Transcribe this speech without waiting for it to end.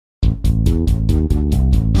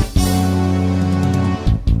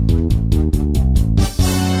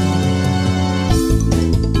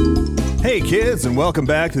Hey kids, and welcome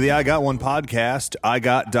back to the I Got One podcast. I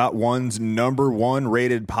Got One's #1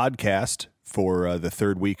 rated podcast for the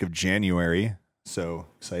third week of January. So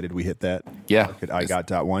excited we hit that. Yeah. Look at I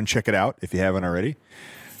Got One. Check it out if you haven't already.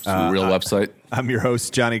 It's a real website. I'm your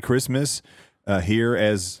host, Johnny Christmas, here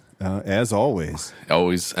as always.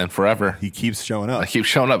 Always and forever. He keeps showing up. I keep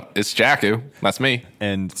showing up. It's Jaku. That's me.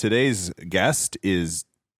 And today's guest is...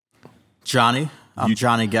 Johnny. I'm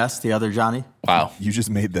Johnny Guest, the other Johnny. Wow. You just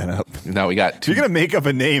made that up. No, we got two. You're going to make up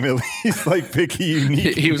a name, at least, like pick a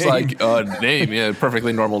unique He was name. like, name, yeah,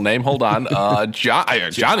 perfectly normal name. Hold on.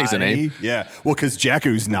 Johnny's a name. Yeah. Well, because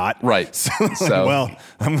Jaku's not. Right. So well,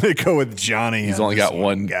 I'm going to go with Johnny. He's only got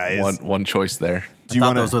one choice there. I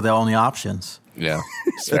thought those were the only options. Yeah.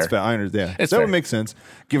 That's fair. I understand. It's that fair. would make sense.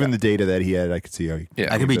 Given the data that he had, I could see how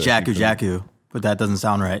Yeah. I could be Jaku, but that doesn't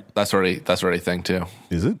sound right. That's already a thing too.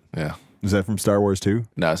 Is it? Yeah. Is that from Star Wars 2?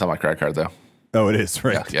 No, it's not my credit card though. Oh, it is,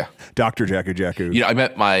 right? Yeah. Dr. Jaku. You know, I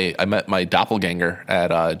met my doppelganger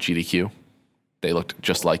at GDQ. They looked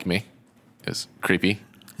just like me. It was creepy.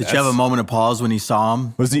 Did you have a moment of pause when you saw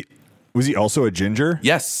him? Was he also a ginger?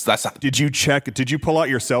 Yes, Did you pull out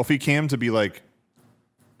your selfie cam to be like,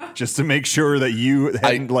 just to make sure that you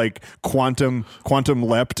hadn't like quantum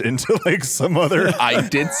leapt into like some other? I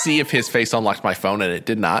did see if his face unlocked my phone, and it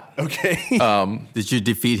did not. Okay. Did you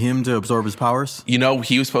defeat him to absorb his powers? You know,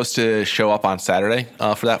 he was supposed to show up on Saturday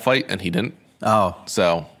for that fight, and he didn't. Oh.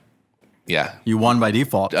 So, yeah. You won by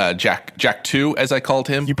default. Jack 2, as I called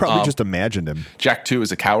him. You probably just imagined him. Jack 2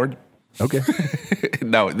 is a coward. Okay.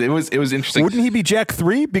 No, it was interesting. Wouldn't he be Jack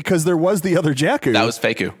 3? Because there was the other Jaku. That was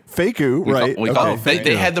Faku. Faku, right.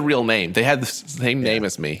 They had the real name. They had the same name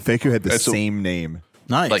as me. Faku had the same name.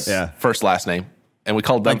 Nice. Like, first, last name. And we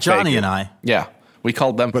called them like Johnny Faku. and I. Yeah. We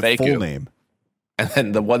called them But Faku. full name. And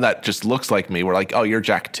then the one that just looks like me, we're like, oh, you're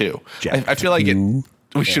Jack 2. I feel like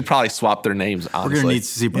we should probably swap their names, honestly. We're going to need to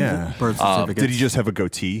see birth certificates. Did he just have a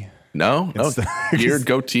goatee? No, beard,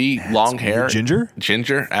 goatee, long hair,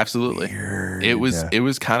 Ginger, absolutely. Weird. It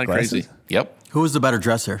was kind of crazy. Yep. Who was the better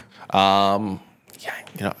dresser? Yeah,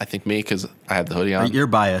 you know, I think me because I had the hoodie on. You're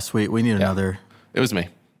biased. We need another. It was me.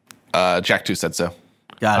 Jack 2 said so.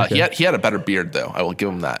 Got it. He had a better beard though. I will give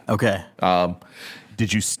him that. Okay.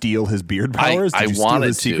 Did you steal his beard powers? Did you steal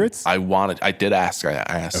his secrets? I did ask. I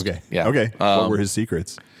asked. Okay. Yeah. Okay. What were his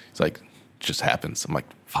secrets? It's like just happens. I'm like,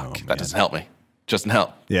 fuck. That doesn't help me. Doesn't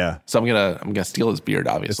help. Yeah. So I'm gonna steal his beard.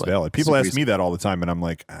 Obviously, it's valid. People ask me that all the time, and I'm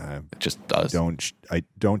like, it just does. I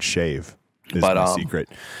don't shave. Is my secret.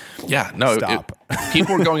 Yeah. No. Stop.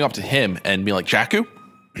 People were going up to him and being like, Jaku,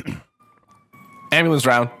 ambulance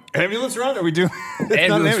round. Ambulance round? Are we doing?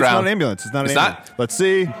 Ambulance It's not an ambulance. It's not an ambulance. Let's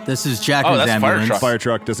see. This is Jaku's that's fire ambulance. truck. Fire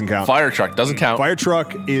truck doesn't count. Fire truck doesn't count. Fire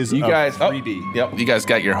truck is You guys. a freebie. Yep. You guys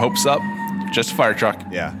got your hopes up. Just a fire truck.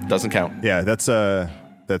 Yeah. Doesn't count. Yeah,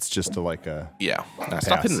 that's just a like a. Yeah. Nah,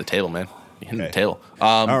 stop hitting the table, man. You're hitting the table.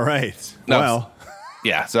 All right. No, well.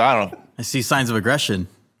 Yeah. So I don't know. I see signs of aggression.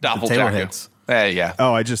 Doppel The table Jaku. hits. Hey, yeah.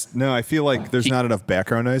 Oh, I feel like there's not enough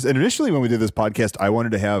background noise. And initially when we did this podcast, I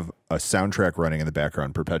wanted to have a soundtrack running in the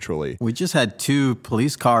background perpetually. We just had 2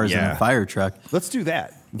 police cars and a fire truck. Let's do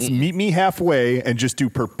that. Let's meet me halfway and just do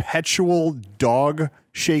perpetual dog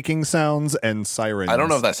shaking sounds and sirens. I don't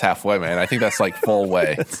know if that's halfway, man. I think that's like full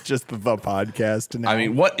way. It's just the podcast now. I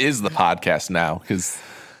mean, what is the podcast now? Because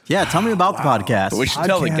Yeah, tell me about the podcast. we should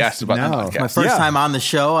tell the guests about the podcast. My first time on the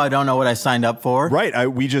show. I don't know what I signed up for. Right.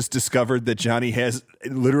 We just discovered that Johnny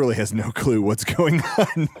literally has no clue what's going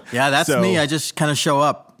on. Yeah, that's me. I just kind of show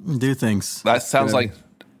up and do things. That sounds like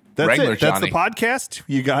That's regular it. That's Johnny. the podcast.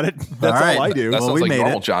 You got it. That's All right. all I do. That Well, sounds we like made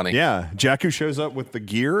normal it. Johnny. Yeah. Jaku shows up with the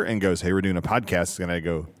gear and goes, "Hey, we're doing a podcast." And I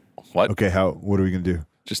go, What? "Okay, what are we going to do?"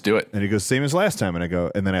 Just do it. And he goes, "Same as last time." And I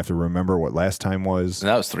go, and then I have to remember what last time was. And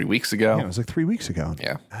that was 3 weeks ago. Yeah, it was like 3 weeks ago.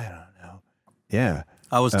 Yeah. I don't know. Yeah.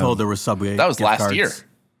 I was told there was Subway. That was gift last cards. year.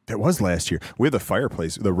 That was last year. We had the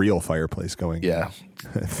fireplace, the real fireplace going. Yeah.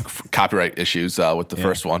 Copyright issues with the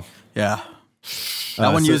first one. Yeah.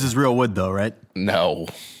 That one so- uses real wood, though, right? No.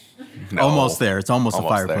 Almost there. It's almost a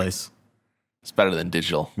Almost there. fireplace. It's better than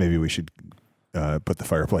digital. Maybe we should put the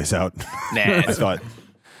fireplace out. Nah. I thought.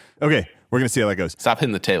 Okay, we're gonna see how that goes. Stop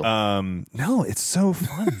hitting the table. No, it's so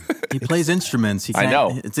fun. He plays instruments. He I can't,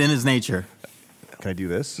 know. It's in his nature. Can I do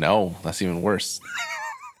this? No, that's even worse.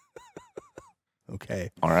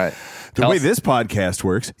 Okay. All right. The way this podcast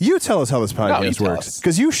works, you tell us how this you podcast tell works. us.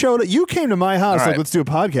 Because you came to my house All like, right. let's do a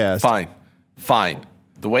podcast. Fine.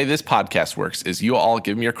 The way this podcast works is you all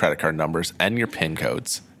give me your credit card numbers and your PIN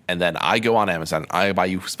codes, and then I go on Amazon. I buy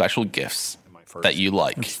you special gifts that you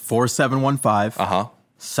like. 4715 Uh-huh.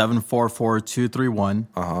 744231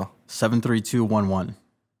 73211.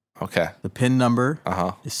 Okay. The PIN number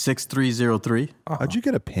is 6303. How'd you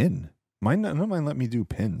get a pin? Mine let me do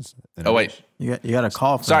pins. Oh, wait. You got a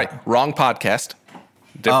call from Sorry, wrong podcast.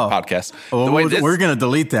 Different podcast. Well, we're going to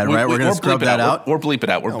delete that, right? We're going to scrub that out. We're bleep it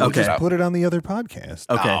out. We're bleep it Just out. put it on the other podcast.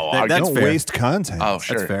 Okay, that's Don't fair. waste content. Oh,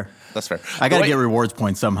 sure. That's fair. That's fair. I got to get rewards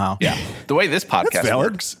points somehow. Yeah. The way this podcast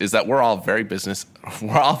valid. works is that we're all very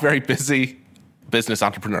busy business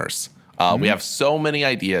entrepreneurs. We have so many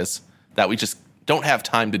ideas that we just don't have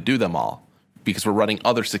time to do them all because we're running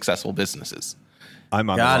other successful businesses. I'm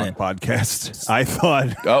on Got the wrong it. podcast. I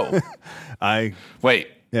thought. Oh, wait.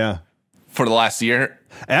 Yeah. For the last year?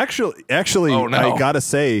 Actually, Oh, no. I gotta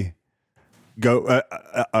say,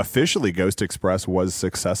 officially, Ghost Express was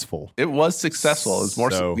successful. It was successful. It was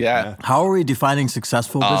more So, yeah. yeah. How are we defining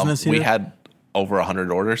successful business here? We had over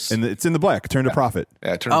 100 orders. And it's in the black. Turn to profit.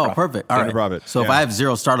 Yeah, turn Oh, profit. perfect. All Turn right. to profit. So if Yeah. I have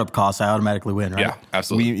zero startup costs, I automatically win, right? Yeah,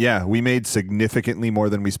 absolutely. We made significantly more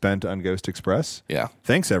than we spent on Ghost Express. Yeah.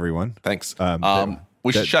 Thanks, everyone. Thanks. that-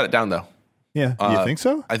 We should shut it down, though. Yeah. You think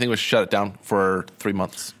so? I think we should shut it down for 3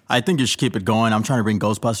 months. I think you should keep it going. I'm trying to bring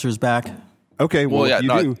Ghostbusters back. Okay. Well, yeah, if you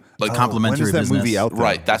no, do. like complimentary When is that business. movie out? Then?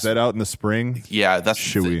 Right, Is that out in the spring? Yeah, that's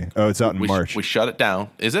Should we? Oh, it's out in March. We shut it down.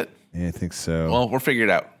 Is it? Yeah, I think so. Well, we'll figure it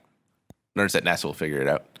out. Nerds at NASA will figure it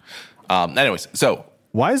out. Anyways, so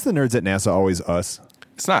Why is the nerds at NASA always us?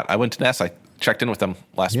 it's not. I went to NASA. I checked in with them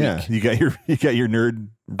last Yeah, week. you got your nerd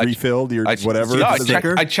refilled, your whatever. No,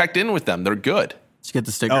 Sticker? I checked in with them. They're good. Did you get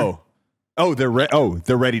the sticker?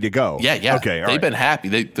 they're ready to go. Yeah. Okay, all They've right. been happy.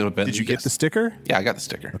 They've been. Did you get the sticker? Yeah, I got the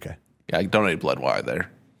sticker. Okay. Yeah, I donated blood while I was there.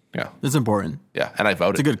 Yeah. It's important. Yeah, and I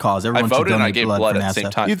voted. It's a good cause. Everyone I should voted and I donate gave blood blood for at the same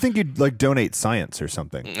NASA. time. You'd think you'd like donate science or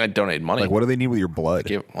something. I donated money. Like, what do they need with your blood?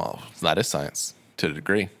 Well, that is science to a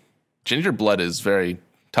degree. Ginger blood is very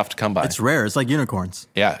tough to come by. It's rare. It's like unicorns.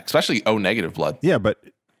 Yeah, especially O negative blood. Yeah, but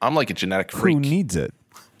I'm like a genetic freak. who needs it?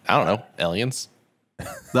 I don't know. Aliens?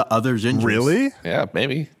 The other gingers. Really? Yeah,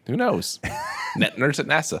 maybe. Who knows? Nerds at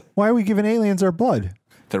NASA. Why are we giving aliens our blood?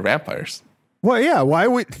 They're vampires. Well, yeah. Why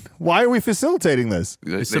are we facilitating this?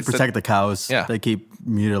 It's to protect the cows. Yeah. They keep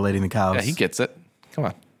mutilating the cows. Yeah, he gets it. Come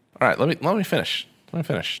on. All right, let me finish. Let me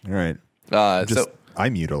finish. All right. I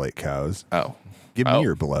mutilate cows. Give me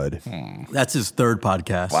your blood. That's his third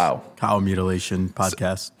podcast. Wow. Cow mutilation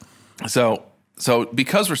podcast. So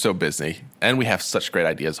because we're so busy and we have such great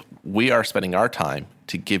ideas, we are spending our time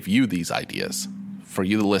to give you these ideas for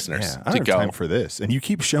you, the listeners, Yeah, I to don't have go. time for this, and you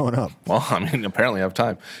keep showing up. Well, I mean, apparently I have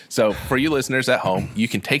time. So for you listeners at home, you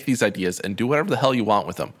can take these ideas and do whatever the hell you want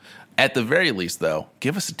with them. At the very least, though,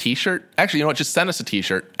 give us a T-shirt. Actually, you know what? Just send us a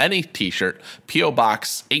T-shirt, any T-shirt, P.O.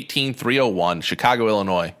 Box 18301, Chicago,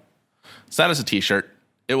 Illinois. Send us a T-shirt.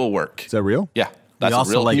 It will work. Is that real? Yeah, We that's a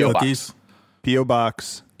also real like P.O. cookies. Box. P.O.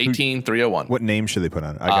 Box 18301. What name should they put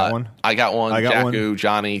on it? I got one. I got one. I got Jaku, one.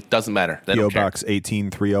 Johnny, doesn't matter. They P.O. don't care. Box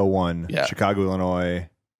 18301, Yeah. Chicago, Illinois.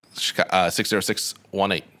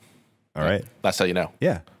 60618. All right. That's how you know.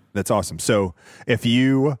 Yeah, that's awesome. So if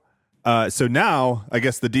you, so now I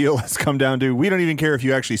guess the deal has come down to we don't even care if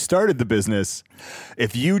you actually started the business.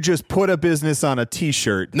 If you just put a business on a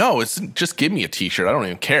T-shirt. No, it's just give me a T-shirt. I don't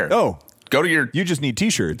even care. Oh, go to your. you just need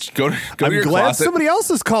T-shirts. Go to I'm your glad closet. somebody else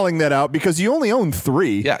is calling that out because you only own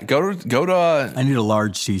 3. Yeah, go to I need a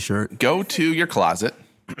large T-shirt. go to your closet.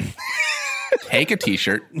 Take a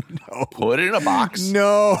T-shirt, put it in a box,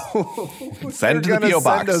 No, send it to they're the gonna P.O. send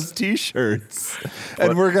box. us T-shirts,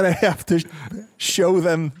 and we're gonna have to show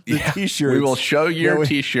them the T-shirts. We will show your Yeah,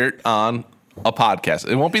 T-shirt on a podcast.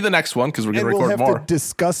 It won't be the next one because we're going and to we'll record have more. to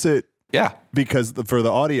discuss it Yeah, because for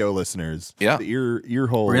the audio listeners, Yeah. the ear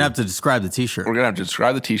hole. We're going to have to describe the T-shirt. we're going to have to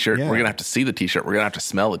describe the T-shirt. Yeah. We're going to have to see the T-shirt. We're going to have to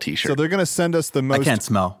smell the T-shirt. So they're going to send us the most can't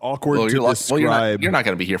smell. awkward Well, to describe. you're not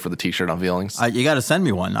going to be here for the T-shirt unveilings. You got to send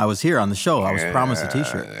me one. I was here on the show. I was promised a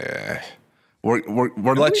T-shirt.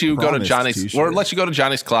 We're let you go to promised Johnny's. T-shirt. We're let you go to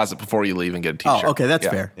Johnny's closet before you leave and get a T-shirt. Oh, okay. That's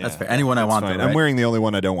Yeah. fair. That's fair. Anyone I want, Fine. though, right? I'm wearing the only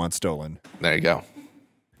one I don't want stolen. There you go.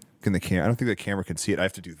 Can the I don't think the camera can see it. I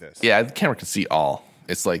have to do this. Yeah, the camera can see all.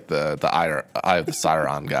 It's like the eye of the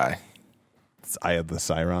Sauron guy. It's Eye of the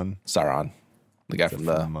Siron. Sauron, the guy from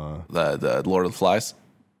the Lord of the Flies.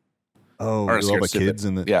 Oh, Or with all the kids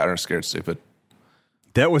in the. Yeah, or Scared Stupid.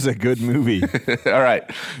 That was a good movie. All right.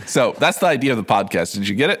 So that's the idea of the podcast. Did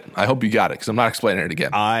you get it? I hope you got it because I'm not explaining it again.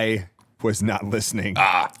 I was not listening.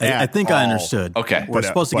 I think I understood. Okay. We're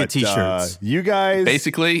supposed to get But, T-shirts. you guys.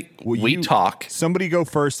 Basically, we talk. Somebody go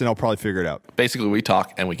first and I'll probably figure it out. Basically, we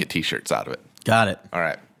talk and we get T-shirts out of it. Got it. All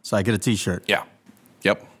right. So I get a T-shirt. Yeah.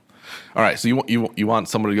 Yep. All right. So you want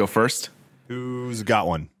somebody to go first? Who's got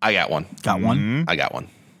one? I got one. Got one. I got one.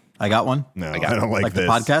 I got one. No, I got don't like Like this.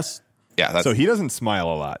 the podcast. Yeah. That's So he doesn't smile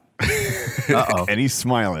a lot. Uh-oh. And he's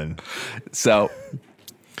smiling. So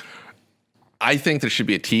I think there should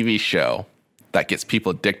be a TV show that gets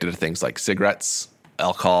people addicted to things like cigarettes,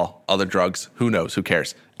 alcohol, other drugs. Who knows? Who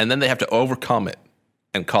cares? And then they have to overcome it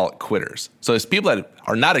and call it quitters. So there's people that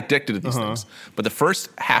are not addicted to these things, but the first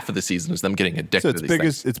half of the season is them getting addicted to these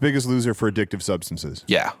things. It's Biggest Loser for addictive substances.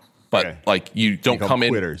 Yeah, but Okay. like you don't come in.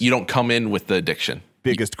 quitters. You don't come in with the addiction.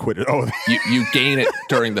 Biggest quitter. Oh, You gain it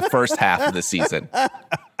during the first half of the season.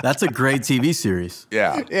 That's a great TV series.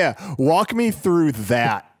 Yeah. yeah. Walk me through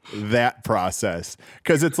that process,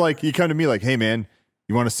 because it's like you come to me like, "Hey, man,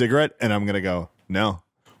 you want a cigarette?" And I'm gonna go, "No."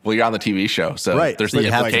 Well, you're on the TV show, so Right. there's So the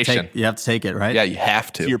You have, to implication. take, you have to take it, right? Yeah, you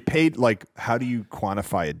have to. So you're paid. Like, how do you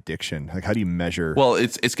quantify addiction? Like, how do you measure? Well,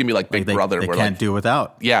 it's gonna be like Big They, Brother, they where can't like do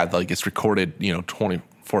without. yeah, like it's recorded,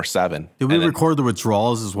 24/7. Did we record the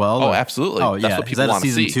withdrawals as well? Oh, absolutely. Oh, That's yeah. what Is people that a wanna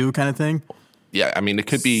season see. 2 kind of thing? Yeah, I mean, it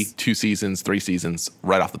could be 2 seasons, 3 seasons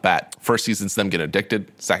right off the bat. First season's them getting addicted.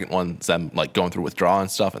 Second one's them like going through withdrawal and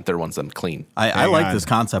stuff, and third one's them clean. I Hang like on. this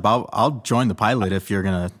concept. I'll join the pilot if you're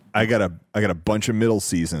gonna. I got a bunch of middle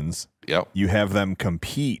seasons. Yep. You have them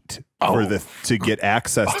compete Oh. to get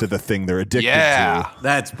access to the thing they're addicted Yeah. to.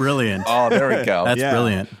 That's brilliant. Oh, there we go. That's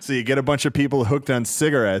brilliant. So you get a bunch of people hooked on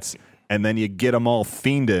cigarettes, and then you get them all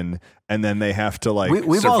fiending, and then they have to like.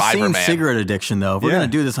 We've all Survivor seen Man. cigarette addiction, though. If we're Yeah.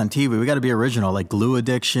 going to do this on TV, we got to be original, like glue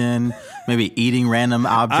addiction, maybe eating random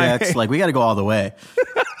objects. Like, we got to go all the way.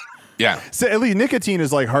 Yeah. So at least nicotine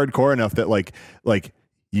is like hardcore enough that like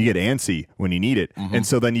you get antsy when you need it, and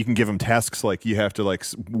so then you can give them tasks like you have to like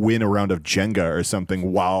win a round of Jenga or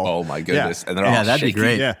something while. Oh, my goodness. Yeah. And they're all Yeah, that'd be shaky.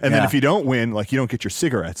 great. Yeah, and then if you don't win, like you don't get your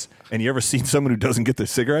cigarettes. And you ever seen someone who doesn't get their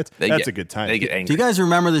cigarettes? That's a good time. They get Do angry. you guys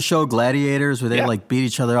remember the show Gladiators where they Yeah. like beat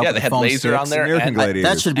each other up? Yeah, with they had foam laser on sticks? there. American and- Gladiators.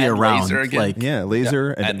 That should be And around. laser again. Like, Yeah,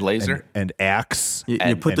 laser And laser. and axe. you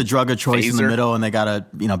and- put the drug of choice in the phaser. middle, and they got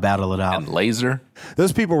to battle it out. And laser.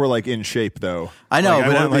 Those people were like in shape though. I know, Like,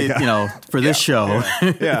 but want, it'd be, for this show,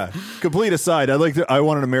 yeah. Complete aside, I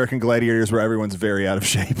want an American Gladiators where everyone's very out of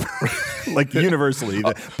shape, like universally,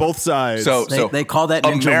 both sides. So they call that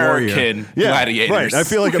Ninja American yeah, Gladiators. right. I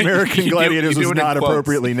feel like American You do- Gladiators you do was it in not quotes.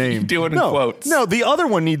 appropriately named. You do it in no, quotes. No, the other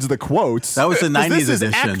one needs the quotes. That was the 'Cause 90s This is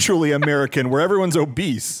edition. actually American, where everyone's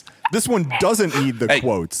obese. This one doesn't need the Hey,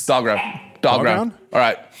 quotes. Dog round. Dog round. round? All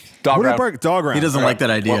right. Dog What round. about dog round? he doesn't like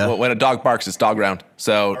that idea. When a dog barks, it's dog round.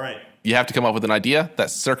 So right. you have to come up with an idea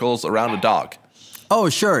that circles around a dog. Oh,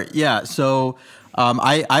 sure. Yeah. So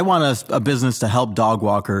I want a business to help dog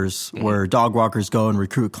walkers where dog walkers go and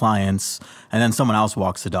recruit clients, and then someone else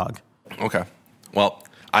walks the dog. Okay. Well,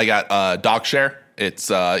 I got dog share. It's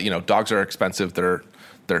dogs are expensive. They're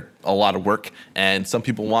a lot of work, and some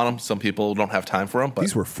people want them. Some people don't have time for them. But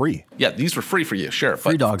These were free. yeah, these were free for you, sure.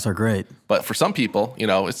 Free dogs are great. But for some people,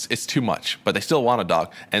 it's too much, but they still want a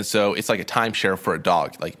dog. And so it's like a timeshare for a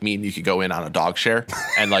dog. Like me and you could go in on a dog share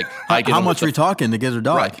and like I get How them much with are we talking to get a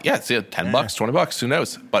dog? Right. Yeah, it's $10, $20, who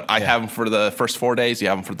knows? But I have them for the first 4 days, you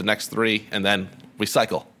have them for the next 3, and then we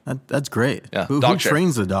cycle. That's great. Yeah, Who dog share.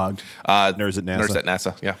 trains the dog? Nerds at NASA. Nurse at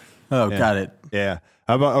NASA, yeah. Oh, Yeah. got it. Yeah.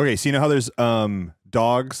 How about okay? So you know how there's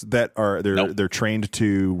dogs that are Nope. they're trained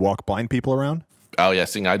to walk blind people around. Oh, yeah,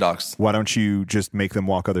 seeing eye dogs. Why don't you just make them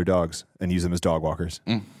walk other dogs and use them as dog walkers?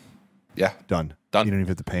 Yeah. Done. Done. You don't even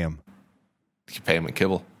have to pay them. You can pay them in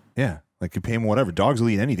kibble. Yeah, like you pay them whatever. Dogs will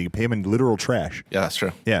eat anything. You pay them in literal trash. Yeah, that's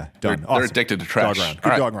true. Yeah, done. They're addicted to trash. Dog round. Good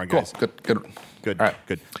All right, dog round, guys. Cool. Good. Good. All right.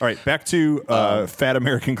 Good. All right. Back to Fat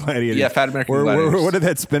American Gladiators. Yeah, Fat American Gladiators. What did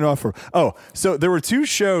that spin off from? Oh, so there were 2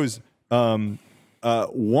 shows. One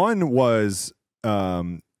was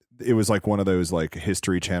it was like one of those like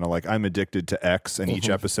History Channel, like I'm addicted to X, and each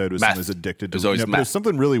episode was Meth. someone who's addicted to. It was always but it was meth.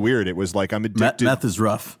 something really weird. It was like I'm addicted Meth is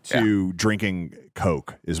rough. to drinking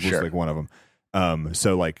Coke. Was Sure. like one of them.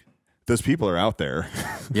 So like those people are out there.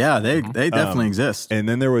 Yeah, they definitely exist. And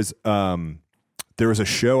then there was a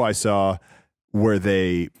show I saw where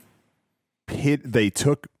they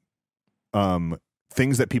took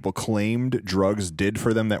things that people claimed drugs did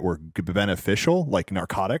for them that were beneficial, like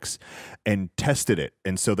narcotics, and tested it.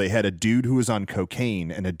 And so they had a dude who was on cocaine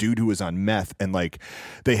and a dude who was on meth, and like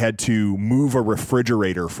they had to move a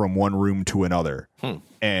refrigerator from one room to another.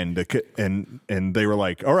 And they were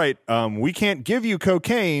like, all right, we can't give you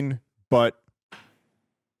cocaine, but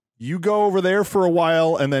you go over there for a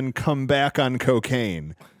while and then come back on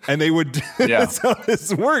cocaine. And they would, Yeah. that's how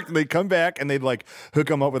this worked. They'd come back and they'd like hook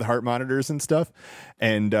them up with heart monitors and stuff.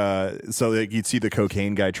 And so like, you'd see the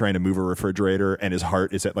cocaine guy trying to move a refrigerator and his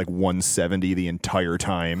heart is at like 170 the entire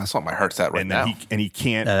time. That's what my heart's at right And now. then he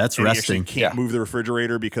can't, that's and he actually resting. can't move the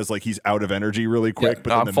refrigerator because like he's out of energy really quick. Yeah, But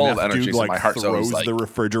no, then I'm the full of meth energy, dude so like my heart's always throws like- the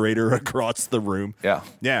refrigerator across the room. Yeah.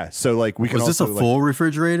 Yeah. So like we can Was this a also, like- full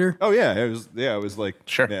refrigerator? Oh yeah. It was like,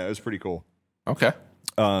 Sure. Yeah, it was pretty cool. Okay.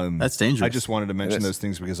 That's dangerous. I just wanted to mention is. those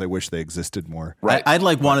things because I wish they existed more. Right. I'd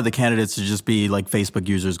like one of the candidates to just be like Facebook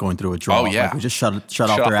users going through a withdrawal. Oh, yeah. Like we just shut off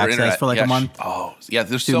their access internet. for like Yeah, a month. Oh, yeah.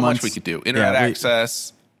 There's 2 so months. much we could do. Internet Yeah,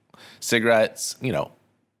 access, cigarettes. The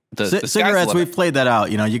sky's the Cigarettes, limit. we've played that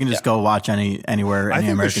out. You can just go watch anywhere, I any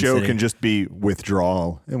think American the show city. can just be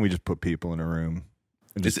withdrawal, and we just put people in a room.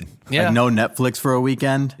 And Is just, it? Yeah. Like no Netflix for a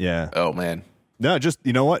weekend. yeah. Oh man. No, just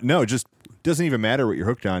you know what? No, just doesn't even matter what you're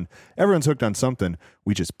hooked on. Everyone's hooked on something.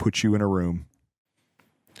 We just put you in a room.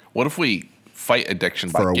 What if we fight addiction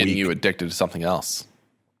For by a getting week. you addicted to something else?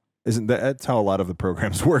 Isn't that's how a lot of the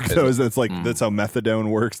programs work? Though is that's like that's how methadone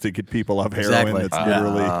works to get people off heroin. Exactly. That's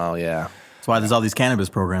literally Oh yeah. That's why there's all these cannabis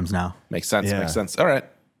programs now. Makes sense. Yeah. Makes sense. All right.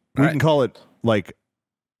 we All can right. call it like.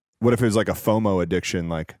 What if it was like a FOMO addiction?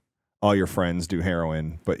 Like all your friends do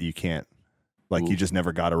heroin, but you can't. Like you Ooh. just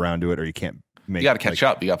never got around to it, or you can't make. You got to catch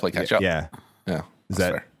up. You got to play catch up. Yeah. Yeah. Is that's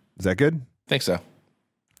that fair. is that good? Think so.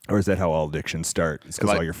 Or is that how all addictions start? It's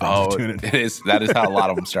because all your friends oh, are doing it. it is. That is how a lot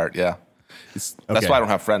of them start. Yeah. That's Okay. why I don't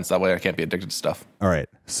have friends. That way I can't be addicted to stuff. All right.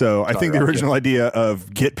 So I think the right, original idea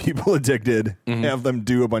of get people addicted, have them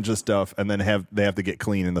do a bunch of stuff, and then they have to get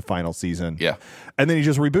clean in the final season. Yeah. And then you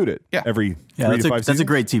just reboot it. Yeah. Every Yeah, 3 that's to 5 that's a seasons.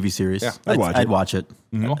 great TV series. Yeah, I'd watch I'd it. watch it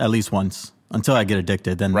at least once until I get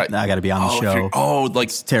addicted. Then Right. I got to be on the if show. you're- like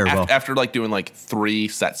terrible. After like doing like 3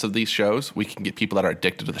 sets of these shows, we can get people that are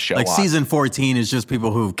addicted to the show. Like on. season 14 is just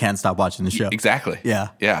people who can't stop watching the show. Exactly. Yeah.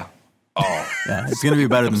 Yeah. Oh. Yeah, it's going to be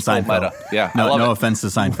better than full Seinfeld. meta. Yeah, I No, love no it. offense to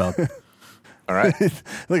Seinfeld. All right.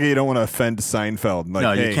 Like you don't want to offend Seinfeld. Like,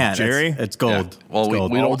 No, hey, you can't. Jerry. It's gold. Yeah. Well, It's we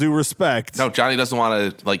gold. don't- all due respect. No, Johnny doesn't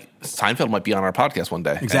want to like Seinfeld might be on our podcast one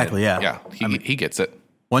day. Exactly, And, yeah. Yeah. He gets it.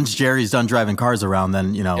 Once Jerry's done driving cars around,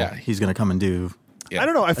 then Yeah. he's going to come and do. Yeah. I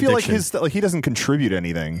don't know. I feel Addiction. like he doesn't contribute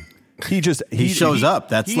anything. He just He shows up.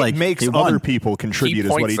 That's he like, makes he won. other people contribute. He is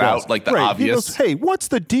what points he does. out, like, the Right. He obvious. goes, hey, what's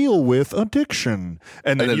the deal with addiction?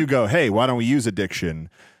 And then then- you go, hey, why don't we use addiction?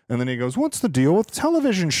 And then he goes, what's the deal with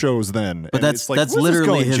television shows then? But And that's it's like, that's where's this literally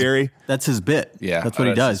going, his Jerry. That's his bit. Yeah, that's what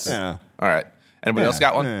he that's- does. Yeah. All right. Anybody else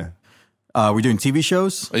got one? Yeah. We're doing TV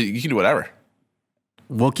shows. You can do whatever.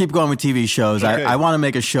 We'll keep going with TV shows. Okay. I want to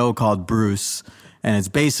make a show called Bruce, and it's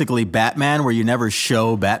basically Batman, where you never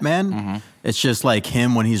show Batman. Mm-hmm. It's just like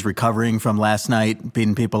him when he's recovering from last night,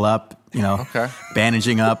 beating people up, Okay.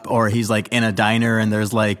 bandaging up, or he's like in a diner and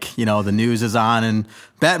there's like, the news is on and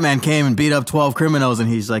Batman came and beat up 12 criminals and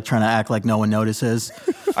he's like trying to act like no one notices.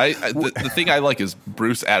 The thing I like is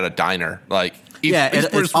Bruce at a diner. Like, he's Yeah,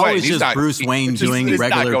 Bruce it's always Wayne. He's just not- Bruce Wayne he's just- doing he's not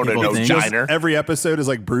regular going to people no things. diner. Every episode is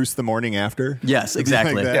like Bruce the morning after. Yes, Something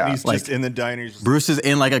exactly. Like that. Yeah. He's Like- just in the diner. He's just- Bruce is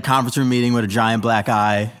in like a conference room meeting with a giant black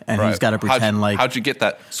eye and Right. he's got to pretend like, How'd you get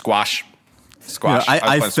that squash? you know, Squash.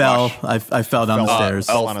 I was fell. playing squash. I fell down the Fell stairs.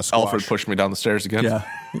 fell on a squash. Alfred pushed me down the stairs again. Yeah.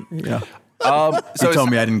 Yeah. So He it's,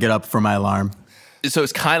 told me I didn't get up for my alarm. so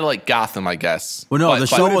it's kind of like Gotham, I guess. Well, no, But- the but-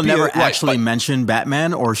 show will be never a- actually mention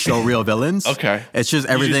Batman or show real villains. Okay. It's just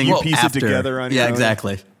everything you piece it after. together on your Yeah, own?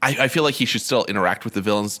 exactly. I feel like he should still interact with the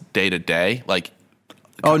villains day to day. Like,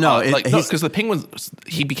 Oh, no. because the Penguin,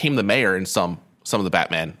 he became the mayor in some of the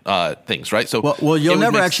Batman things, right? So, Well, it you'll would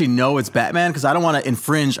never make- actually know it's Batman because I don't want to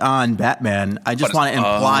infringe on Batman. I just But want to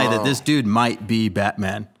imply that this dude might be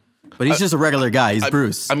Batman. But he's just a regular guy. He's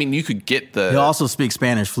Bruce. I mean, you could get He'll the also speak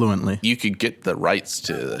Spanish fluently. rights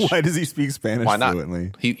to the Why does he speak Spanish Why not?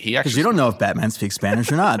 fluently? He Because actually you don't know if Batman speaks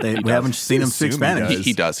Spanish or not. We haven't seen him speak assume he Spanish. does.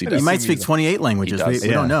 he does. He He does. might speak 28 He languages. We does.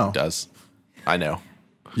 don't know. He does. I know.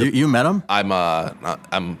 You met him?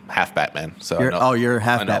 I'm half Batman, so I know, You're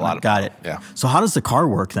half I know a lot Batman. of Got people. it. Yeah. So how does the car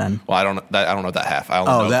work then? Well, I don't know that half. I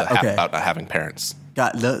only Oh, know that- the half okay. about not having parents.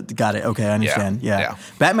 Got it. Okay, I understand. Yeah. yeah.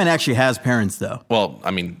 Batman actually has parents though. Well,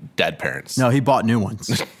 I mean, dead parents. No, he bought new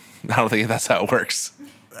ones. I don't think that's how it works.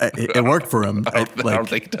 It worked for him. I don't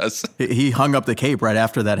think it does. He hung up the cape right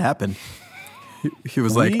after that happened. He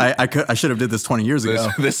was like, I should have did this 20 years ago.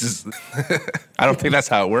 This is. I don't think that's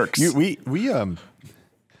how it works.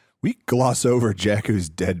 We gloss over Jaku's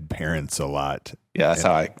dead parents a lot. Yeah,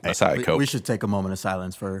 that's how I cope. We should take a moment of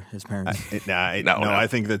silence for his parents. No, I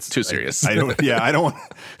think that's too serious. I don't. Yeah, I don't.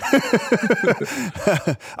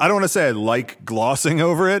 I don't want to say I like glossing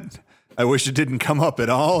over it. I wish it didn't come up at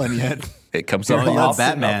all, and yet It comes up Oh, yeah, often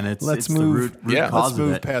Batman. enough. It's the root Yeah. cause Let's move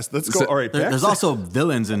of it. past. Let's go. So- All right. There's also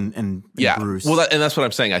villains in Yeah, Bruce. well, and that's what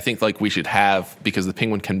I'm saying. I think like we should have, because the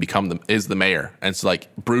Penguin can become the mayor, and so like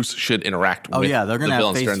Bruce should interact. oh with yeah, they're the gonna have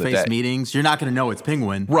villains during the face-to-face day. meetings. You're not gonna know it's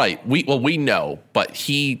Penguin. Right. We know, but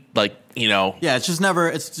he Yeah, it's just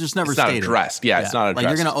never not stated. addressed. Yeah, it's not Like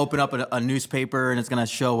you're addressed. gonna open up a newspaper and it's gonna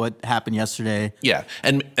show what happened yesterday. Yeah,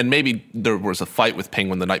 and maybe there was a fight with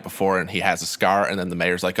Penguin the night before, and he has a scar, and then the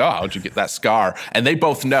mayor's like, "Oh, how'd you get that scar?" And they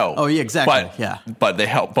both know. Oh, yeah, exactly, But, yeah. but they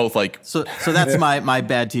help both. Like, So that's my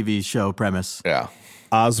bad TV show premise. yeah,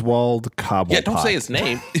 Oswald Cobblepot. yeah. Don't say his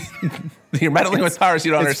name. You're meddling with powers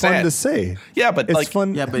you don't It's fun understand. to say. Yeah, but It's like,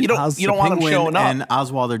 fun. Yeah, but you don't want him Penguin showing up. and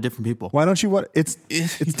Oswald are different people. Why don't you want? It's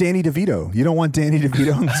Danny DeVito. You don't want Danny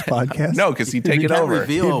DeVito on this podcast? No, because he'd take You it can't over.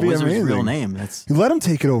 reveal a It'd be wizard's amazing. real name. That's You let him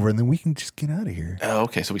take it over, and then we can just get out of here. Oh,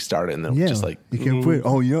 okay, so we started, and then Yeah, just like, you can put.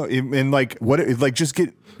 Oh, and like like just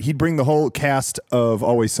get. He'd bring the whole cast of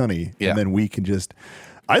Always Sunny, Yeah. and then we can just.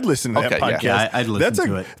 I'd listen to that Okay, yeah. podcast. Yeah, I'd listen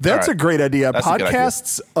to it. That's All a right. great idea. That's a good idea.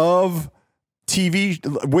 Podcasts of TV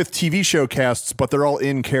with TV show casts, but they're all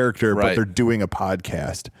in character, but Right. they're doing a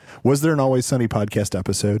podcast. Was there an Always Sunny podcast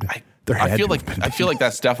episode? There I had feel to like have been. I feel like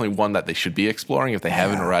that's definitely one that they should be exploring if they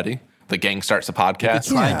haven't already. The gang starts a podcast.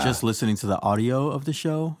 try Yeah. just listening to the audio of the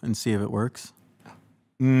show and see if it works.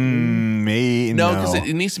 No, because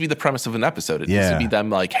it needs to be the premise of an episode. It needs Yeah. to be them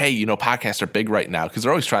like, hey, podcasts are big right now because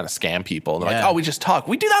they're always trying to scam people. And they're Yeah. like, oh, we just talk.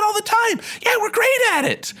 We do that all the time. Yeah, we're great at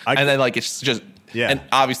it. And then like it's just and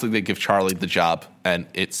obviously they give Charlie the job, and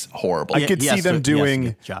it's horrible. I could he see has them to- he has to doing.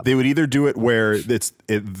 get the job. They would either do it where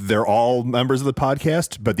they're all members of the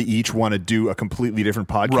podcast, but they each want to do a completely different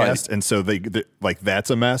podcast, Right. and so they like that's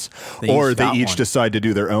a mess. They Or each they got each one. decide to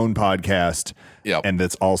do their own podcast, Yep. and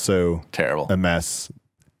that's also Terrible. a mess.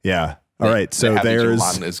 Yeah. All right. So They have each of them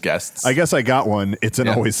there's. on as guests. I guess I got one. It's an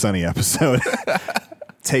Yeah. Always Sunny episode.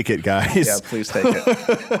 Take it, guys. yeah, please take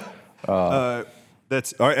it.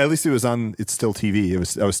 That's or at least it was on. It's still TV.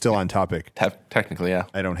 I was still on topic. Technically, yeah.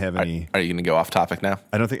 I don't have any. Are you going to go off topic now?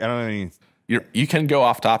 I don't have any. You can go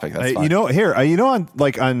off topic. That's fine.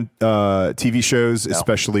 On TV shows,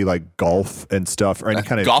 especially like golf and stuff, or any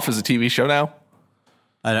kind of Golf is a TV show now.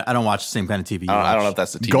 I don't watch the same kind of TV. I don't know if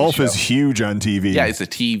that's a TV golf show. is huge on TV. Yeah, it's a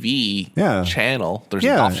TV channel. There's a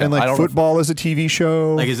yeah, golf channel. and I like don't know if- football is a TV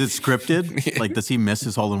show. Like, is it scripted? Like, does he miss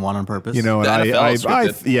his hole in one on purpose? And The NFL is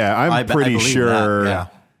scripted. I'm I pretty believe sure.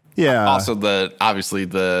 that, Yeah. Also, obviously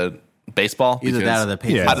the baseball. Either because that or the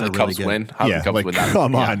Patriots How did are the really Cubs good. win? How did Yeah, the Cubs like win that?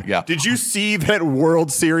 come on. Yeah. Did you see that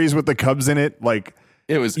World Series with the Cubs in it? Like,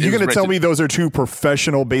 It was. you're going to tell written- me those are two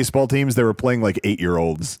professional baseball teams? They were playing like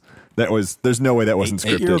 8-year-olds. There's no way that wasn't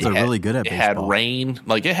 8-year-olds scripted. are really good at It had baseball. rain.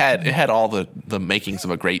 Like it had all the makings of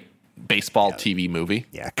a great baseball TV movie.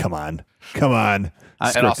 Yeah, come on. Scripted.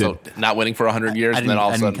 And also not winning for 100 years, I and then all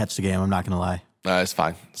I of a didn't sudden, catch the game. I'm not going to lie. it's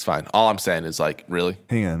fine. It's fine. All I'm saying is like, really,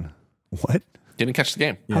 Hang on. What? didn't catch the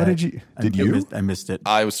game. How did you? Did you? I missed it.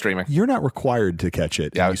 I was streaming. You're not required to catch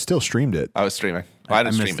it. Yeah, You still streamed it. I was streaming. Well, I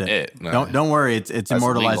didn't missed stream it. No. Don't worry. It's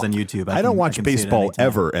immortalized illegal. on YouTube. I don't watch can see it baseball anytime.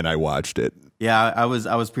 ever, and I watched it. Yeah, I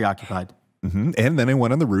was preoccupied. And then I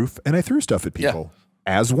went on the roof and I threw stuff at people,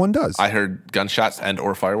 as one does. I heard gunshots and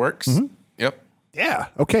or fireworks. Yep. Yeah.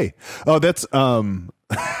 Okay. Oh, that's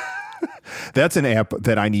that's an app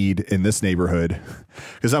that I need in this neighborhood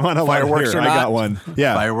because I'm on a Fireworks here, or I got not? one.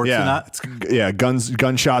 Yeah. Fireworks or yeah. not?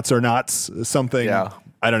 Gunshots or not something. Yeah.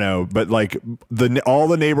 I don't know, but like all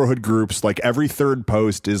the neighborhood groups, like every third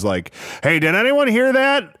post is like, "Hey, did anyone hear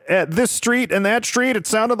that at this street and that street? It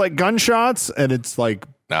sounded like gunshots." And it's like,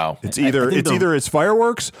 No. it's I either think it's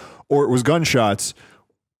fireworks or it was gunshots.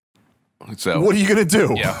 So What are you gonna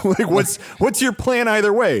do? Yeah. Like, what's your plan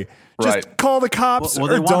either way? Just Right. call the cops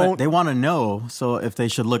Well, or don't. they want to know. So if they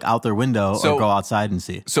should look out their window So- or go outside and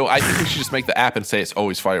see. So I think we should just make the app and say it's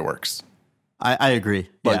always fireworks. I agree.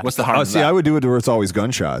 Like, Yeah. what's the harm? Oh, in see, that? I would do it where it's always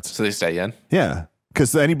gunshots. So they stay in. Yeah,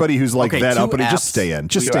 because anybody who's like Okay, that two uppity, just apps. stay in.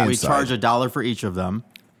 Just we, stay we inside. charge $1 for each of them.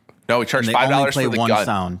 No, we charge And they only $5 play for the one gun.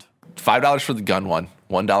 sound. $5 for the gun one.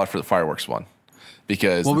 $1 for the fireworks one.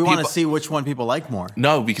 Because Well, the we want to people- see which one people like more.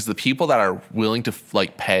 No, because the people that are willing to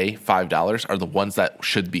like pay $5 are the ones that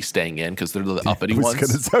should be staying in because they're the uppity I was,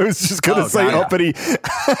 ones. I was just gonna Oh, say got it. uppity.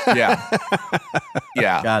 Yeah,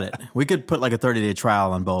 yeah. Got it. We could put like a 30-day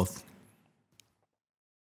trial on both.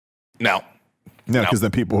 No, No, because then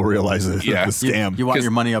people will realize it's Yeah. the scam. You want 'Cause- your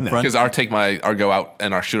money up front? because I'll go out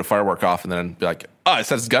and I'll shoot a firework off and then be like, oh, it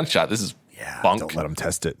says gunshot. This is bunk. Don't let them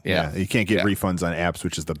test it. Yeah. You can't get Yeah. refunds on apps,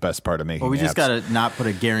 which is the best part of making. Well, we just apps. got to not put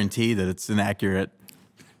a guarantee that it's inaccurate.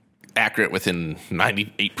 Accurate within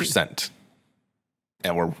 98%,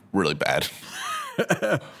 and we're really bad.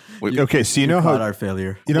 Okay, so you know how our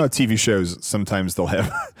failure. You know how TV shows sometimes they'll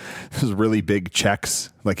have those really big checks,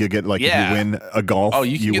 like you get if you win a golf. Oh,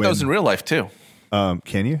 you can get those in real life too.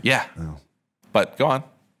 Can you? Yeah. Oh. But go on.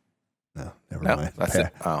 No, never No, mind. that's it.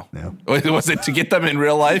 Oh, no. Was it to get them in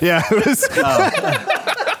real life? Yeah, it was.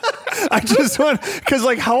 I just want because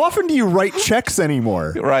how often do you write checks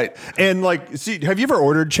anymore? Right. And see, have you ever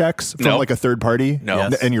ordered checks from No. a third party? No.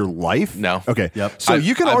 Yes. In your life? No. Okay. Yep. So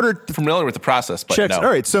you can I'm order familiar with the process, but checks. no. All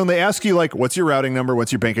right. So they ask you what's your routing number?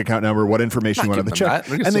 What's your bank account number? What information you Not want on the giving them check? that.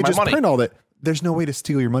 They're gonna And they steal my just money. print all that. There's no way to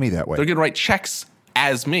steal your money that way. They're going to write checks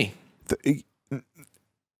as me.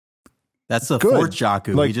 That's the Good. fourth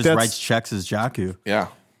Jaku. He just that's writes checks as Jaku. Yeah.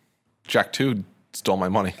 Jack 2 stole my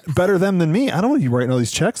money. Better them than me. I don't want you writing all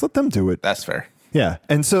these checks. Let them do it. That's fair. Yeah.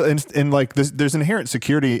 And so, there's inherent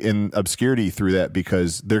security in obscurity through that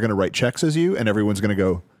because they're going to write checks as you and everyone's going to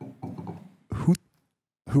go,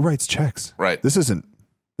 who writes checks? Right. This isn't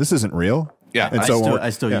real. Yeah. And I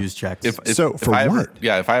still use checks. For I what?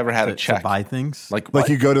 If I ever had a to check. buy things. Like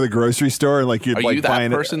You go to the grocery store and you're Are you that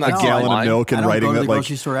buying person a that's gallon online? of milk and I don't writing go to that the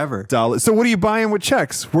grocery store ever. dollars. So what are you buying with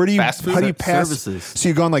checks? Where do you Fast food how do you pass services. So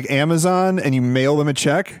you go on Amazon and you mail them a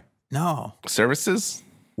check? No. services?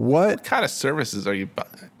 What? What kind of services are you buying?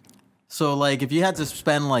 So if you had to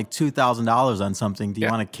spend $2,000 on something, do you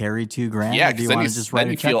want to carry $2,000? Yeah, or do 'cause you then want you- to just then write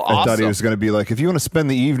a you check? feel I thought he Awesome. was going to be if you want to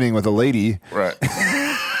spend the evening with a lady, Right.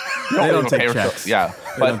 They don't take Paper- checks. Yeah.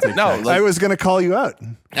 don't But take no, checks. I was going to call you out.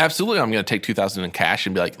 absolutely. I'm going to take 2,000 in cash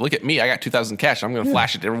and be like, look at me. I got 2,000 cash. I'm going to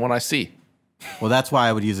flash it to everyone I see. Well, that's why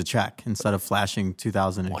I would use a check instead of flashing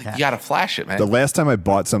 $2,000 in cash. You got to flash it, man. The last time I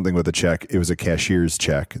bought something with a check, it was a cashier's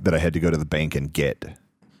check that I had to go to the bank and get.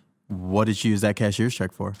 What did you use that cashier's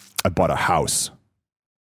check for? I bought a house.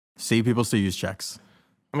 See, people still use checks.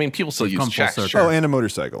 I mean, people still use come full checks. circle. Sure. Oh, and a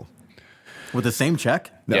motorcycle. With the same check?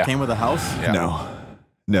 Yeah. That came with a house? Yeah.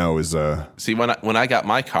 No, it was See, when I got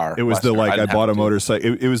my car, it was last year, I didn't bought a have to-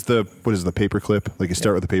 motorcycle. It was what is the paperclip? You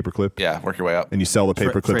start with the paperclip. Yeah, work your way up. And you sell the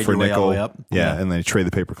paperclip trade for a your way all the nickel. way up. Yeah, Yeah. and then you trade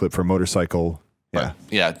the paperclip for a motorcycle. Yeah.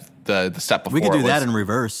 Yeah, the step before We could do was, that in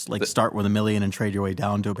reverse. Start with $1 million and trade your way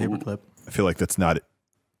down to a paperclip. I feel like that's not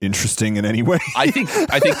interesting in any way. I think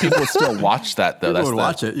people would still watch that though. People That's would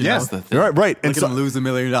watch it. You yeah, know? the thing. right. And Look at so them lose $1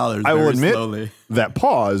 million I will very admit slowly. that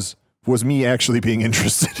pause was me actually being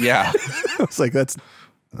interested. Yeah. I was like, that's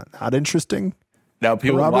not interesting. Now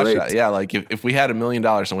people would watch Corroborate. that. Yeah, if we had $1 million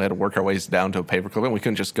and we had to work our ways down to a paperclip, and we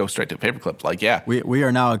couldn't just go straight to a paperclip. Yeah. We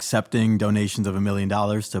are now accepting donations of $1 million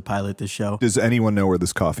to pilot this show. Does anyone know where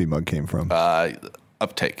this coffee mug came from?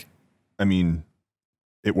 Uptake. I mean,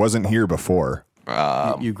 it wasn't here before.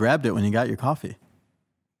 You grabbed it when you got your coffee.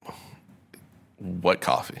 What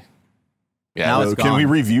coffee? Yeah. Now So it's can gone. we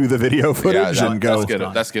review the video footage and go?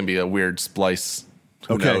 That's gonna be a weird splice.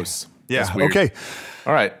 Who Okay. knows? Yeah. That's weird. Okay.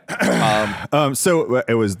 All right. So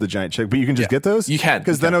it was the giant check, but you can just get those. You can.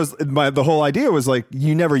 because then the whole idea was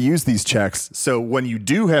you never use these checks, so when you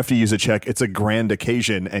do have to use a check, it's a grand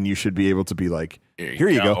occasion, and you should be able to be here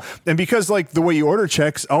you go. And because the way you order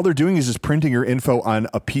checks, all they're doing is just printing your info on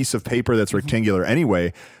a piece of paper that's rectangular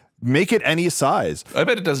anyway. Make it any size. I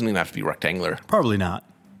bet it doesn't even have to be rectangular. Probably not.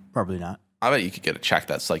 Probably not. I bet you could get a check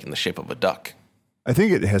that's in the shape of a duck. I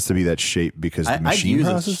think it has to be that shape because the I'd machine use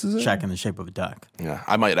processes a it. check in the shape of a duck. Yeah,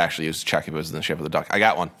 I might actually use a check if it was in the shape of the duck. I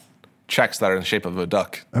got one. Checks that are in the shape of a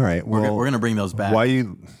duck. All right, We're well, going to bring those back. why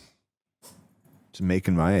you just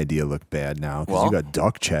making my idea look bad now? Because you Well, got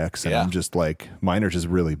duck checks, and yeah. I'm just mine are just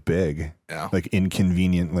really big, Yeah.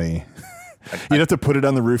 Inconveniently. You'd have to put it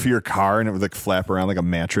on the roof of your car, and it would flap around like a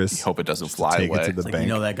mattress. Hope it doesn't to fly take away. it to the Like, bank. you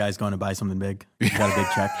know that guy's going to buy something big. He's got a big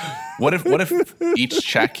check. What if each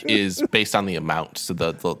check is based on the amount? So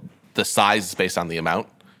the size is based on the amount.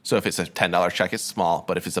 So if it's a $10 check, it's small.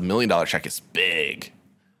 But if it's $1 million check, it's big.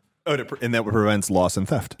 And that prevents loss and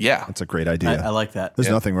theft. Yeah. That's a great idea. I like that. There's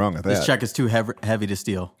nothing wrong with that. This check is too heavy to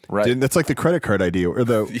steal. Right. Dude, that's like the credit card idea, or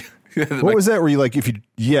what was that? Where you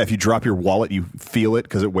if you drop your wallet, you feel it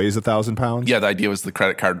because it weighs 1,000 pounds. Yeah, the idea was the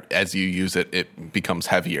credit card, as you use it, it becomes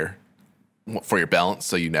heavier for your balance.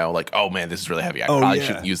 So oh man, this is really heavy. I probably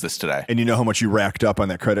shouldn't use this today. And you know how much you racked up on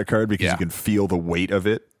that credit card because Yeah. you can feel the weight of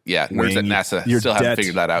it. Yeah, nerds at NASA Your still haven't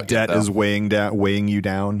figured that out yet, Debt though. is weighing you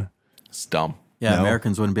down. It's dumb. Yeah, No.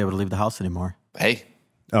 Americans wouldn't be able to leave the house anymore. Hey,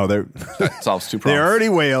 Oh, that solves two they problems. already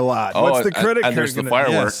weigh a lot. Oh, What's the and- credit and card? there's the gonna-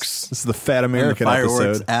 fireworks. Yes. This is the Fat And the American fireworks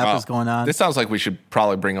episode. app Wow. is going on. This sounds like we should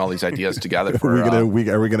probably bring all these ideas together. For,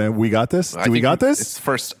 We got this? I Do we think got this? It's the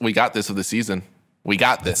first we got this of the season. We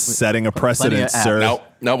got this. Setting a precedent, apps. sir.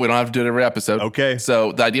 No, we don't have to do it every episode. Okay.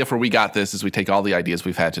 So the idea for we got this is we take all the ideas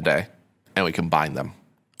we've had today and we combine them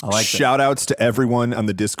I like Shout outs to everyone on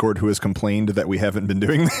the Discord who has complained that we haven't been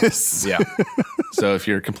doing this. Yeah. So if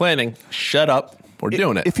you're complaining, shut up. We're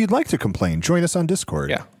doing it. If you'd like to complain, join us on Discord.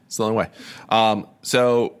 Yeah, it's the only way.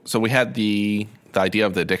 So we had the idea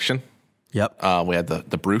of the addiction. Yep. We had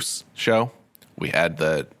the Bruce show. We had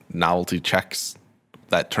the novelty checks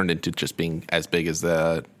that turned into just being as big as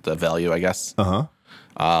the value, I guess.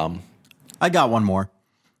 I got one more.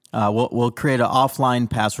 We'll create an offline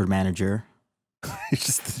password manager. He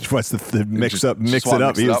just wants to mix it up. Mix He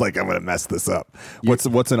it was up. like, I'm going to mess this up. What's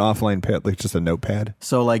an offline pad? Like just a notepad?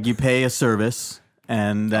 So like you pay a service,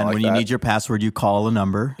 and then like when you that. need your password, you call a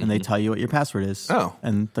number, and they tell you what your password is. Oh.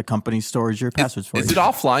 And the company stores your passwords for you. Is it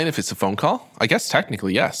offline if it's a phone call? I guess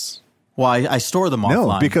technically, yes. Well, I store them No,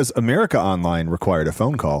 offline. because America Online required a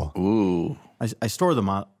phone call. Ooh. I store them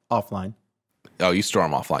offline. Oh, you store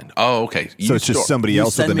them offline. Oh, okay. So it's just somebody You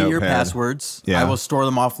else with send a me your notepad. passwords. Yeah. I will store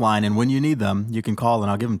them offline, and when you need them, you can call, and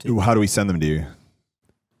I'll give them to you. How do we send them to you?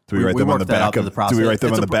 Do we write them on the worked that out back through of? the process. Do we write them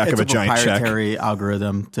It's on the back of a giant check? proprietary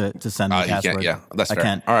algorithm to send the You password. can't, yeah, that's I fair.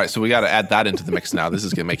 can't. All right, so we got to add that into the mix now. This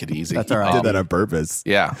is going to make it easy. That's all right. I did that on purpose.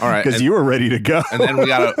 Yeah, all right. Because And- you were ready to go. And then we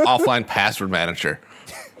got an offline password manager.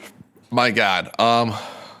 My God.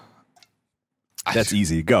 That's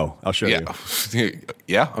easy. Go. I'll show you.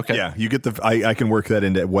 Yeah. Okay. Yeah, you get the. I can work that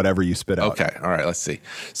into whatever you spit out. Okay. All right. Let's see.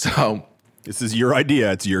 So This is your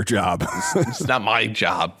idea. It's your job. it's not my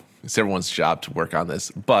job. It's everyone's job to work on this.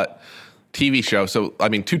 But TV show. So I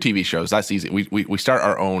mean, 2 TV shows. That's easy. We start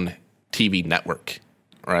our own TV network,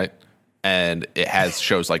 right? And it has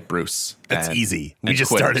shows like Bruce. That's and- easy. We and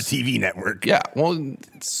just Quitters. start a TV network. Yeah. Well,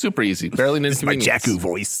 it's super easy. Barely an This is my inconvenience. Jaku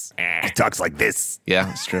voice. He talks like this.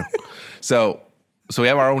 Yeah, it's true. So we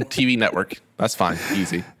have our own TV network. That's fine,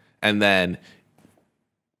 easy. And then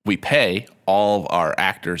we pay all of our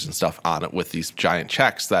actors and stuff on it with these giant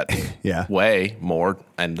checks that Yeah. weigh more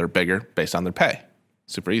and they're bigger based on their pay.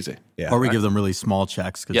 Super easy. Yeah. Or we give them really small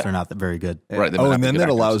checks because Yeah. they're not that very good. Right. they might Oh, not and be then good that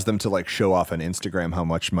actors. allows them to like show off on Instagram how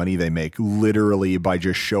much money they make, literally by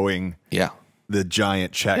just showing Yeah. the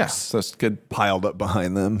giant Yeah. checks So it's good. piled up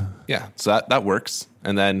behind them. Yeah. So that works.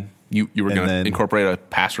 And then you were And going to then- incorporate a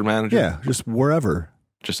password manager. Yeah, just wherever.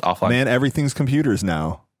 Just offline. Man, everything's computers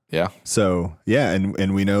now. Yeah. So yeah,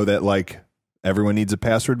 and we know that like everyone needs a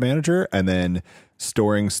password manager, and then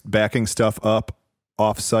backing stuff up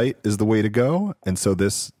off-site is the way to go. And so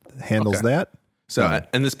this handles Okay. that. So,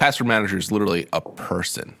 and this password manager is literally a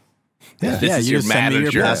person. Yeah. This Yeah, is you your just send me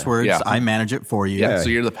manager. your passwords. Yeah. I manage it for you. Yeah. Yeah. So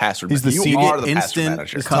you're the password. He's the you senior- are the password instant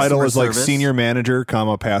manager. customer Title is like service. senior manager,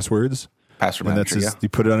 comma passwords. Password And that's manager. his, you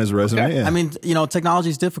put it on his resume. Okay. Yeah. I mean, technology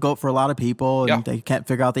is difficult for a lot of people, and Yeah. they can't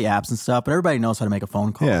figure out the apps and stuff. But everybody knows how to make a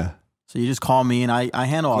phone call. yeah. So you just call me, and I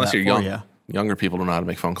handle all Unless that you're for young. you. Younger people don't know how to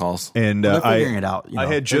make phone calls. And They're figuring it out. I had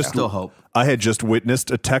There's just still hope. I had just witnessed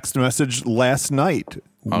a text message last night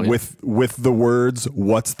Oh, yeah. with the words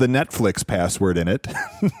 "What's the Netflix password?" in it.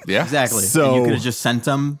 Yeah. Exactly. So- And you could have just sent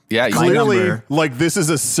them. Yeah, you my Clearly, number. like this is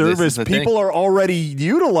a service the people thing. are already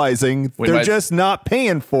utilizing. We They're might- just not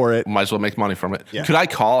paying for it. Might as well make money from it. Yeah. Could I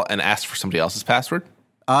call and ask for somebody else's password?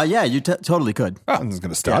 Yeah, you totally could. Nothing's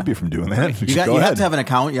going to stop you from doing that. You Go have ahead. to have an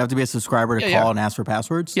account. You have to be a subscriber to Yeah, call yeah. and ask for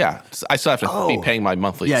passwords. Yeah. So I still have to be paying my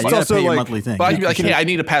monthly. Yeah, you But- got to also pay your like- monthly thing. but I'd be Yeah. like, hey, I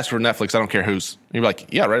need a password for Netflix. I don't care whose. And you'd be like,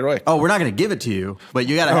 yeah, right away. Oh, we're not going to give it to you, but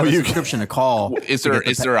you got to have a you- subscription to call. Is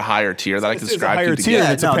there a higher tier that I can It's a subscribe higher to? tier.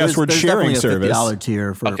 get- It's a password there's sharing definitely a service. $50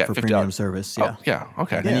 tier for Okay, premium $50. service. Oh, Yeah. yeah.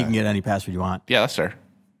 Okay. Then you can get any password you want, Yeah, that's fair.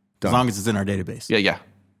 as long as it's in our database. Yeah, yeah.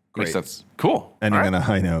 Makes sense. Cool. Ending All right. on a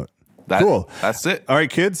high note. That- Cool. That's it. All right,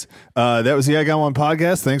 kids. That was the I Got One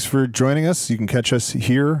podcast. Thanks for joining us. You can catch us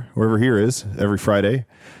here, wherever here is, every Friday.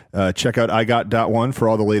 Check out igot.one for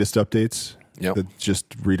all the latest updates. Yep. That just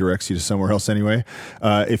redirects you to somewhere else anyway.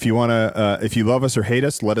 If you love us or hate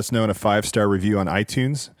us, let us know in a 5-star review on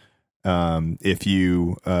iTunes. If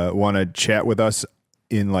you want to chat with us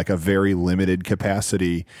in like a very limited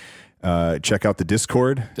capacity, check out the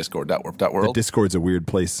Discord. Discord.warp.world. Discord's a weird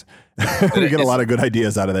place. We get a lot of good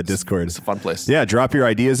ideas out of that Discord. It's a fun place. Yeah, drop your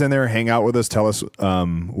ideas in there. Hang out with us. Tell us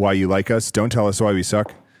why you like us. Don't tell us why we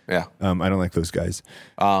suck. Yeah. I don't like those guys.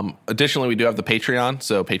 Additionally, we do have the Patreon,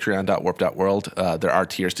 so patreon.warp.world. There are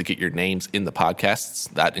tiers to get your names in the podcasts.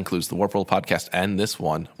 That includes the Warp World podcast and this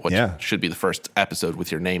one, which Yeah. should be the first episode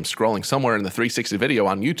with your name scrolling somewhere in the 360 video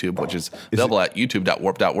on YouTube, which is available at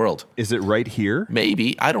youtube.warp.world. Is it right here?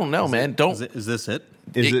 Maybe. I don't know, man. Don't. Is this it?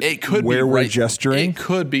 Is It could where be we're right, gesturing? It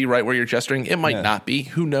could be right where you're gesturing. It might not be.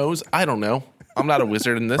 Who knows? I don't know. I'm not a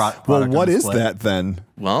wizard in this. Well, Product what on is display. that then?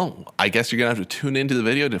 Well, I guess you're going to have to tune into the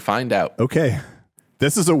video to find out. Okay.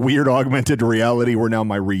 This is a weird augmented reality where now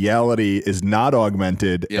my reality is not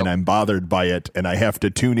augmented and I'm bothered by it and I have to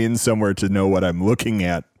tune in somewhere to know what I'm looking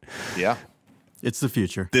at. Yeah. It's the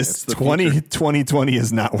future. This 2020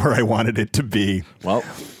 is not where I wanted it to be. Well,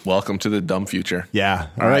 welcome to the dumb future. Yeah.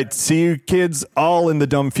 All right. See you kids all in the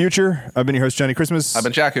dumb future. I've been your host, Johnny Christmas. I've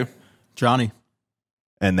been Jaku. Johnny.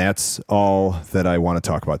 And that's all that I want to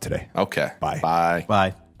talk about today. Okay. Bye. Bye.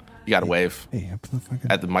 Bye. You got to wave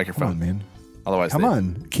at the microphone. Come on, man. Otherwise, Come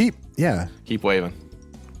on. Keep waving.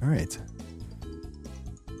 All right.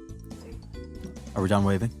 Are we done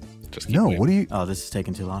waving? Just keep No, waving. what do you Oh, this is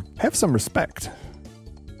taking too long. have some respect?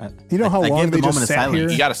 You know how I long gave the they just moment of sat silence. here?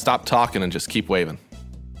 You got to stop talking and just keep waving.